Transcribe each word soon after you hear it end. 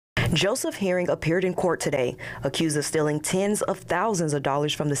Joseph Herring appeared in court today, accused of stealing tens of thousands of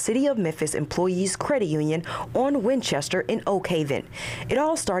dollars from the City of Memphis Employees Credit Union on Winchester in Oakhaven. It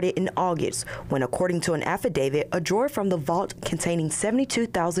all started in August when, according to an affidavit, a drawer from the vault containing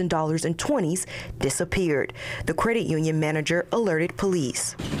 $72,000 in 20s disappeared. The credit union manager alerted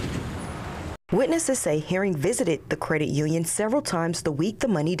police. Witnesses say Herring visited the credit union several times the week the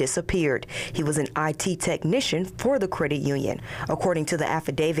money disappeared. He was an IT technician for the credit union. According to the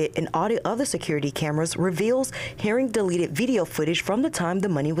affidavit, an audit of the security cameras reveals Herring deleted video footage from the time the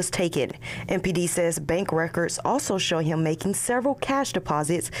money was taken. MPD says bank records also show him making several cash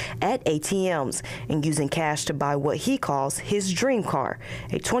deposits at ATMs and using cash to buy what he calls his dream car,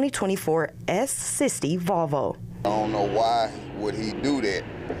 a 2024 S60 Volvo. I don't know why would he do that,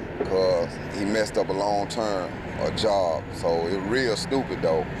 because he messed up a long-term job. So it's real stupid,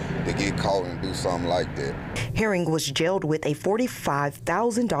 though, to get caught and do something like that. Herring was jailed with a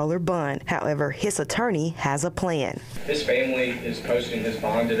 $45,000 bond. However, his attorney has a plan. His family is posting his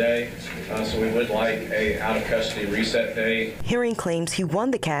bond today, so we would like a out-of-custody reset date. Herring claims he won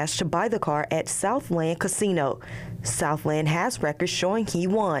the cash to buy the car at Southland Casino. Southland has records showing he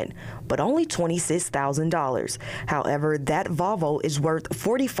won, but only $26,000. However, that Volvo is worth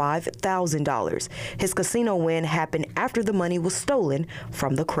 $45,000. His casino win happened after the money was stolen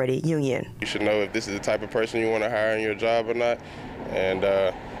from the credit union. You should know if this is the type of person you want to hire in your job or not. And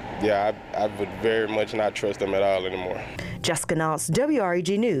yeah, I would very much not trust them at all anymore. Jessica Knotts,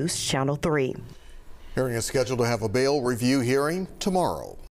 WREG News, Channel 3. Herring is scheduled to have a bail review hearing tomorrow.